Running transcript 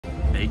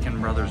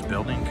Brothers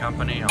Building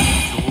Company on the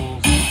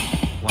tools.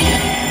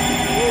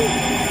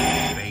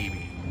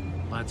 Baby,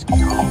 let's go.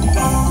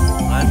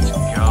 Let's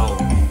go.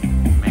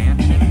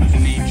 Mansion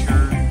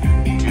feature,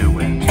 do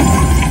it.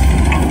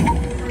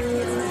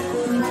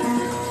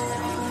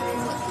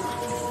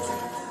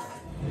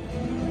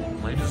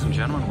 Ladies and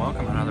gentlemen,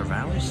 welcome to another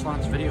Valley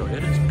Slots video.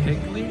 It is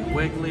Piggly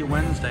Wiggly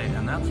Wednesday,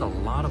 and that's a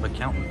lot of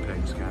accountant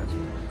pigs, guys.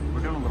 We're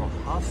doing a little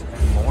Huff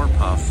and more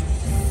Puff.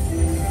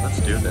 Let's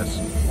do this.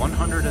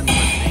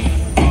 113.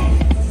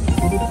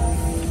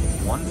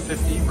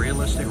 150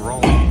 realistic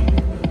roll.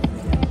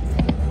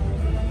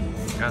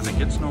 Guys, it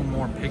gets no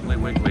more Piggly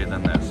Wiggly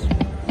than this.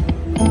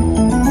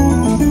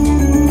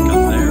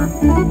 Because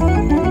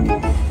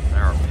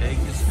there are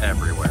pigs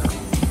everywhere.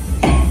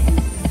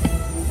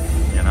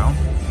 You know?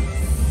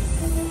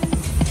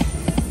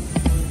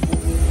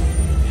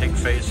 Pig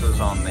faces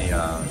on the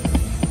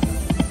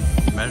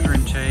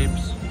measuring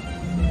tapes.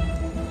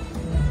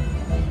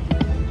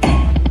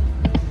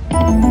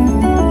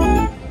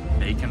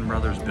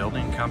 Brothers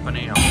Building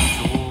Company on the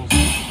tools.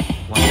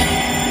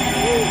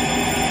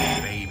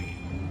 Baby,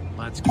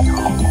 let's go.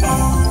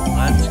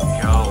 Let's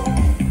go.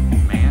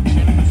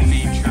 Mansion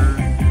feature,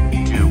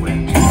 do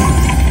it.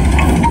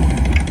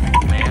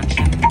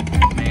 Mansion.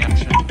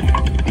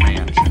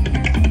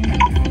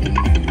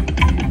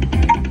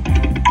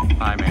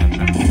 Hi,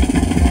 mansion.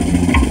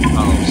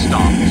 Oh,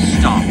 stop.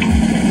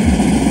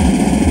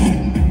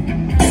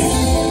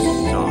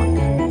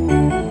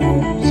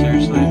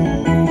 Seriously?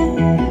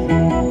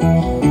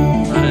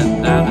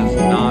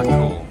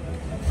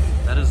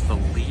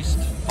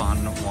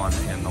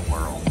 In the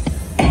world.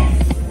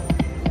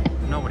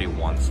 Nobody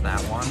wants that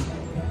one.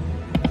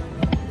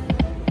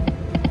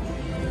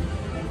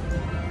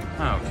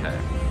 Okay.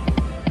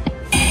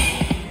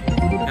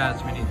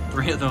 Guys, we need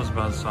 3 of those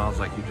buzzsaws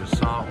like you just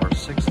saw, or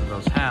 6 of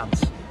those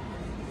hats.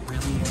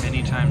 Really?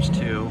 Many times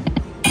 2?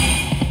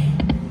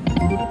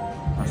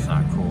 That's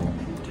not cool.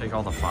 Take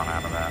all the fun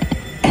out of that.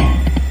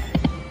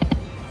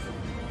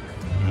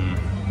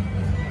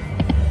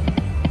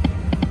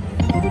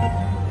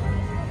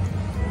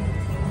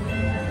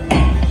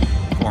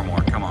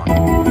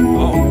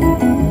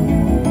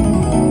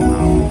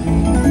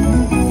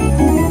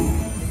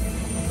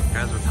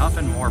 Huff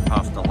and more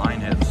Puff, the line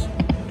hits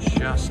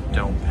just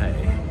don't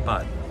pay,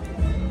 but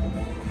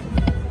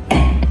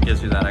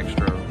gives you that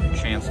extra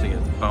chance to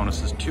get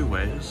bonuses 2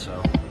 ways,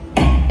 so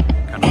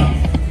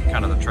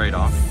kind of the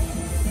trade-off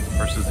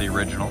versus the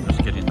original,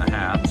 just getting the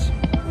hats.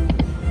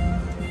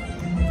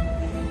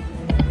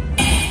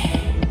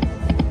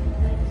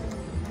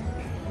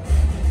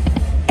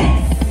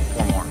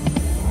 Four more.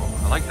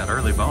 I like that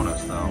early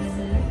bonus though.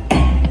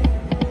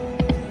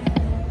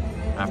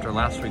 After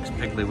last week's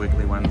Piggly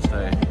Wiggly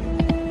Wednesday,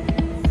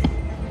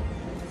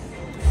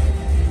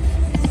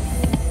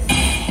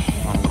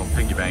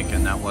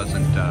 and that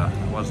wasn't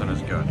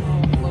as good. A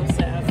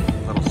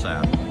little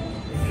sad.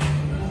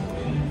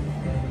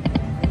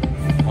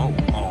 Oh,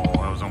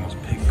 that was almost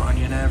pig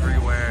bunion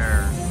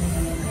everywhere.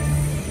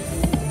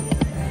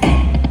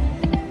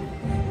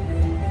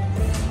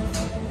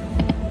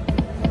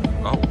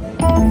 Oh,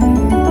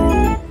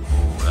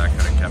 that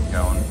could have kept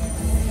going.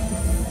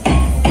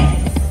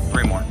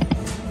 3 more.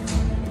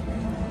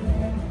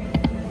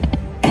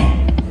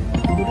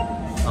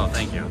 Oh,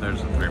 thank you.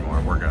 There's the 3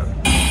 more. We're good.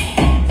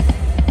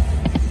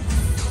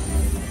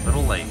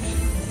 Little late.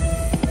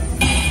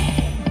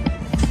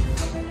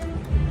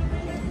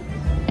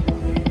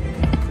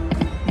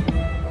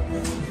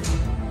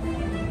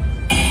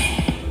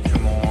 Two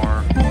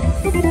more.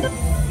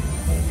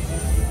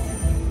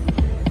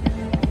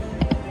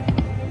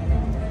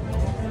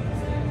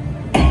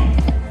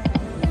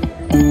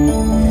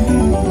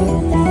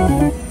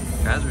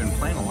 Guys, we've been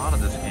playing a lot of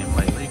this game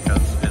lately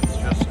because it's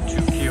just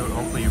too cute.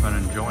 Hopefully you've been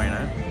enjoying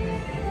it.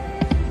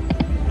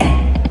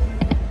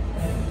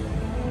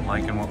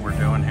 Liking what we're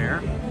doing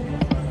here.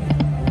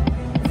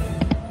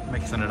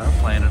 Mixing it up,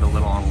 playing it a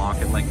little on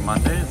Lock It Like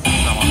Mondays.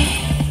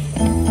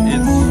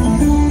 It's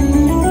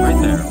right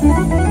there.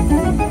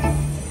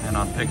 And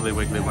on Piggly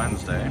Wiggly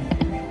Wednesday.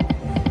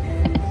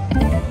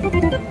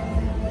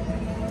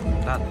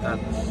 That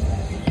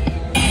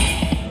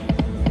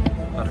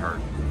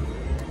hurt.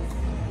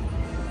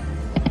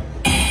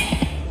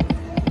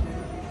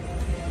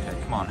 Okay,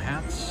 come on,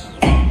 hats.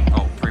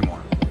 Oh, 3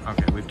 more.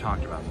 Okay, we've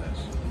talked about this.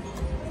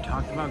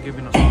 Talked about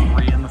giving us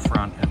 3 in the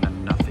front and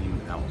then nothing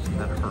else.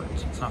 That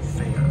hurts. It's not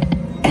fair.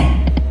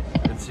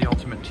 It's the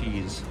ultimate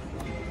tease.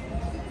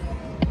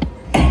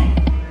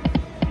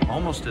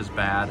 Almost as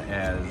bad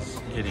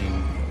as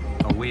getting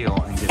a wheel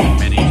and getting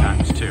many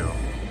times 2.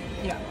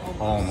 Yeah.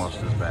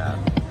 Almost as bad.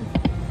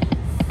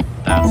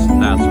 That's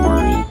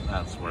worse.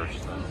 That's worse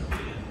though.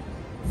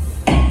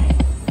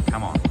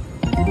 Come on.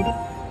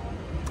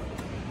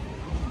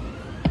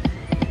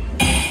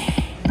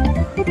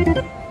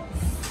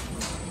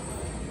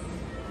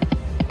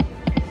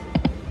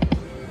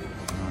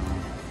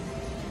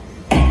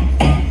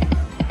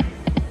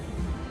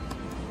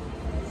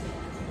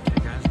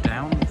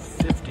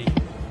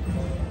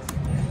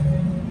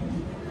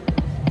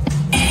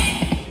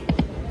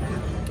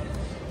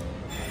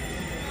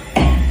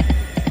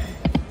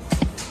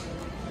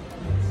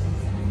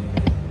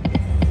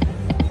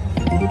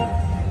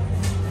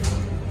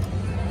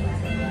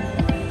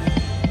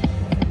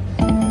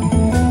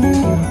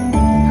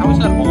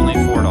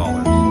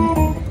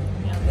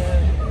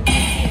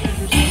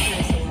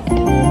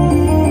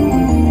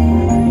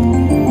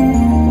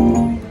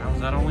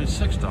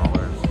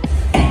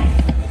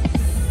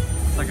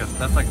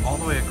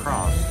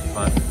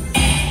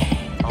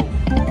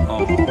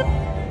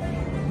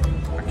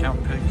 I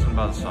count pigs and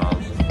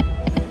buzzsaws.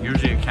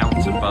 Usually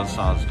accountants and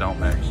buzzsaws don't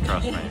mix,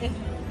 trust me.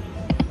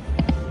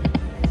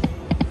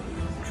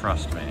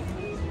 Trust me.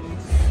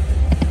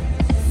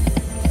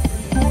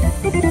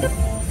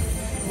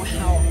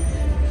 Wow.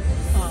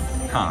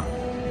 Huh.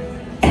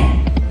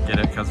 Get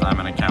it? Because I'm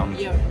an accountant?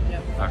 Yep.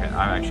 Okay,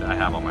 I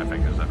have all my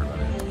fingers,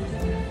 everybody.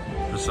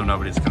 Just so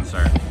nobody's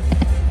concerned.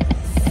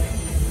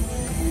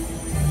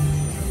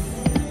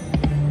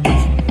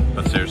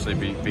 But seriously,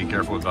 be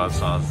careful with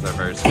buzzsaws. They're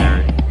very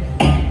scary.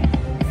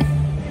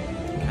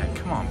 Okay,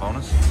 come on,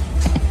 bonus.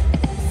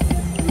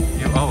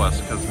 You owe us,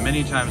 because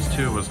many times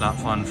 2 was not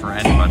fun for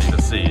anybody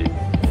to see.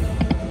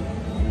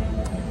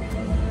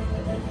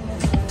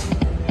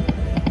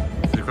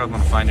 It's the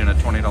equivalent of finding a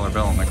 $20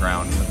 bill on the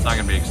ground. It's not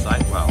going to be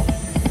exciting. Well,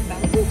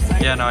 That was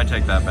exciting. yeah, no, I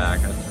take that back.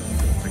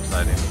 It's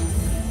exciting.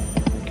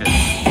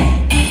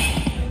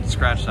 Okay,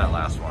 scratch that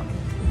last one.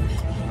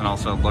 And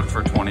also look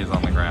for 20s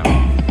on the ground.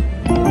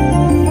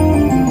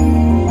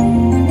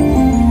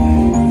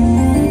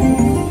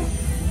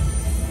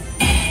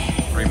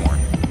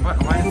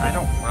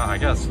 I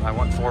guess I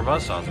want 4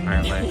 buzzsaws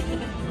apparently.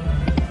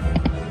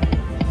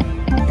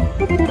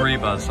 3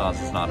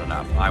 buzzsaws is not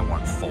enough. I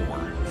want 4.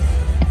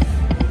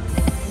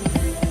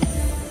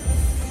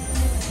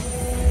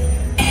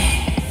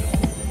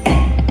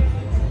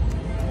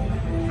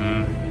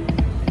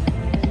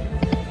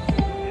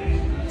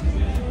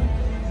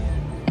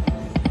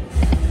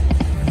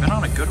 I've been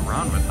on a good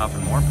run with Huff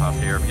and More Puff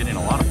here. I'm getting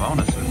a lot of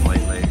bonuses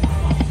lately.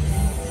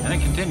 And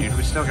it continued.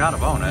 We still got a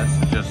bonus.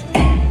 Just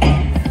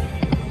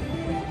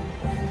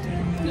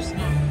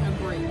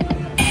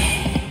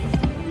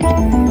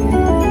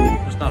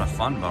not a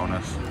fun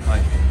bonus.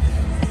 Like,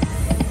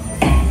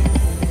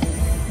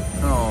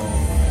 oh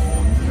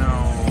no.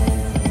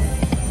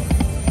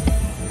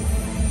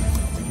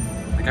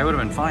 Like, I would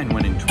have been fine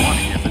winning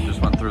 20 if it just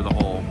went through the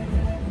whole,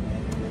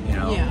 you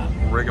know,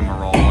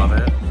 rigmarole of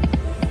it.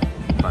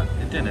 But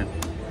it didn't.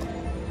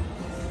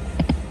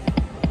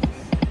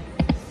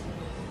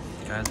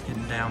 Guys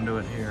getting down to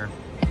it here.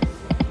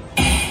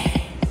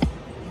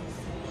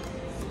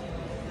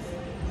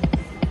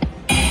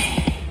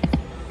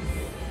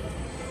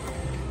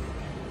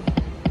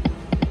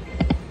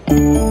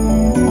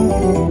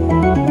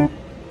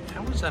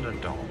 How is that a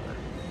dollar?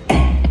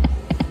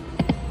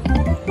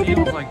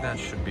 Feels like that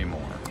should be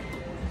more.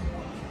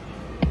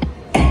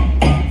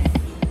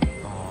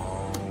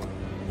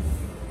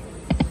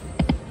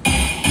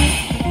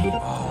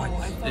 Oh,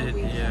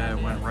 yeah,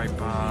 it went right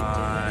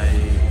by.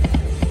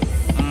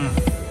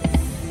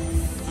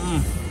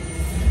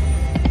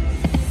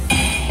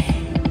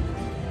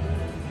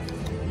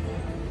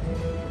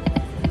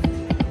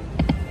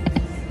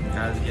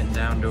 Guys getting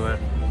down to it.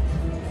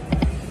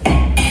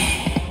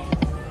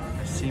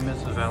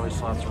 Mrs. Valley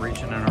Slots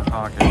reaching in her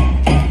pocket.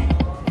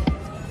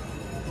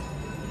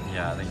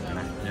 Yeah, I think,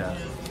 yeah.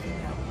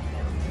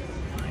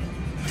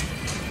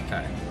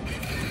 Okay.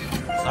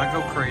 Let's not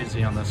go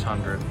crazy on this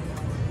 100.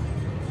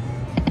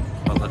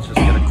 But let's just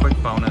get a quick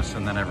bonus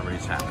and then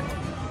everybody's happy.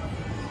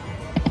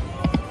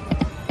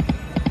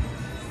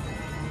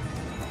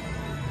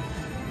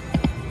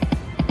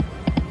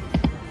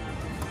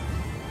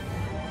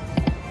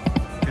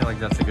 I feel like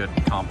that's a good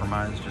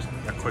compromise. Just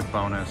a quick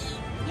bonus.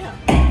 Yeah.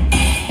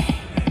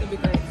 Be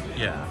great.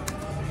 Yeah.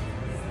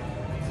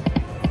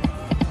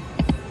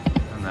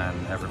 And then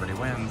everybody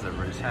wins,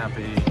 everybody's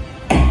happy.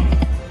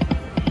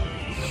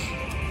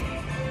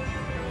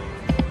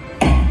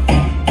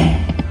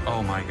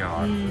 Oh my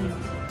god.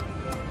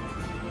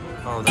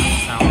 Oh, that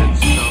sounded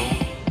so...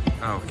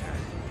 Okay.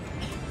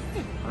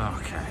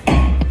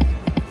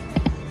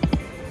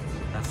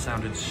 That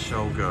sounded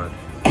so good.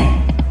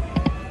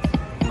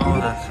 Oh,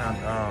 that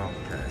sounded... Oh,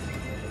 okay.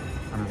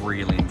 I'm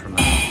reeling from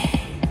that.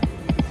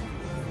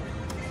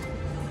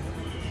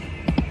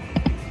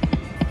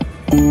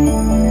 I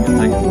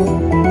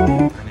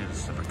need a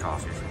sip of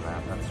coffee from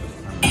that. That's just...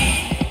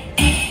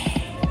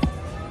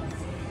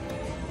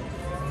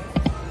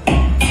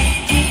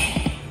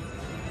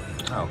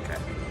 Okay.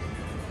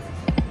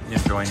 You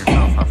enjoying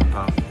yourself, Huff and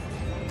Puff?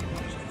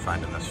 Just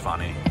finding this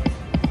funny.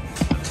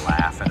 Just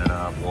laughing it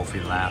up.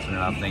 Wolfie laughing it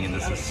up, thinking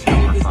this is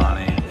super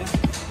funny.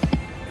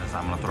 Because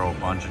I'm going to throw a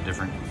bunch of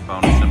different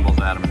bonus symbols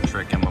at him and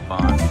trick him a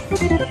bunch.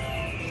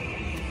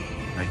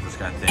 Make this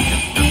guy think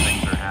that good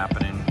things are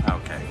happening.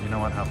 Okay, you know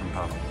what, Huff and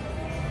Puff?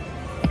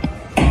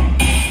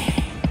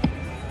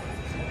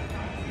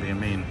 Being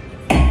mean.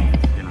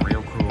 Being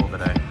real cruel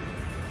today.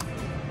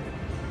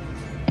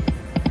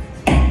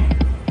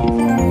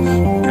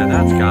 Okay,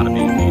 that's gotta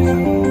be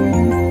decent.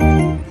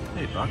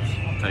 $8,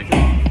 I'll take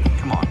it.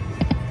 Come on.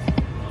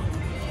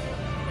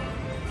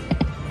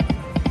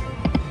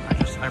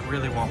 I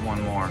really want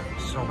one more.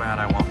 So bad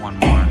I want one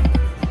more.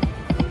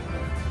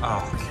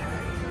 Oh, okay.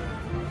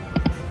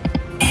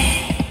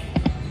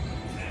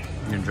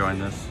 You enjoying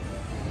this?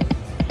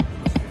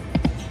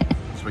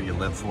 That's what you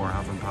live for,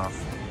 Huff and Puff.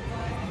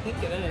 I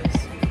think it is.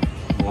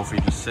 Wolfie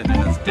just sitting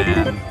in his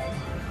den.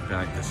 Be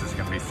like, this is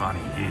gonna be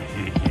funny.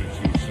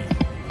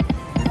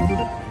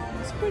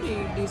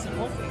 pretty decent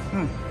Wolfie.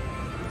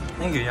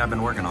 Thank you. Yeah, I've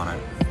been working on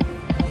it.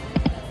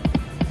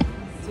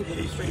 It's a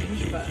little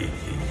strange, but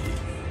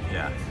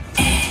Yeah.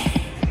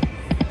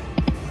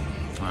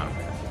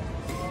 Okay.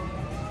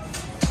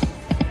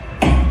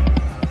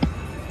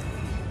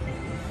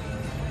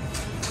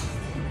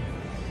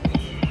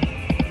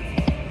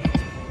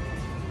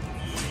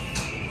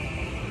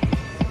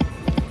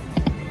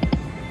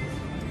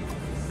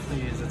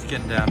 Please, it's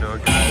getting down to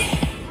it,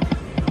 guys.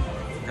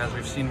 Guys,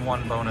 we've seen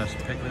one bonus,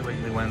 Piggly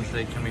Wiggly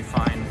Wednesday. Can we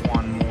find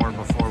one more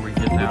before we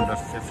get down to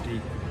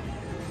 50?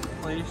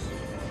 Please?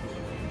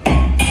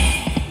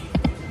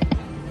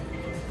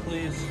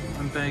 Please,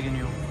 I'm begging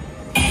you.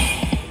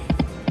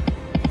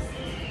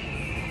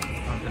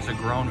 It's a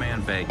grown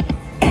man begging.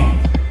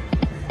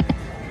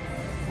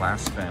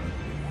 Last spin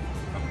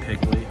of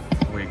Piggly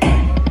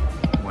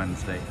Wiggly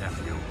Wednesday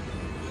FU.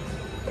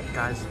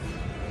 Guys,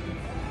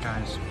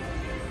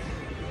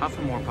 Huff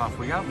and more puff.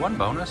 We got one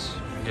bonus.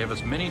 It gave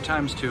us mini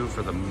 ×2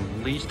 for the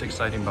least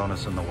exciting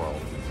bonus in the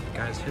world.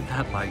 Guys, hit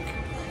that like.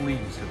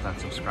 Please hit that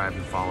subscribe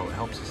and follow. It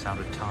helps us out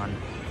a ton.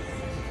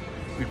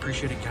 We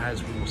appreciate it,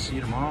 guys. We will see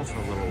you tomorrow for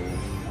a little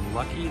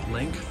Lucky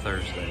Link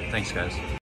Thursday. Thanks, guys.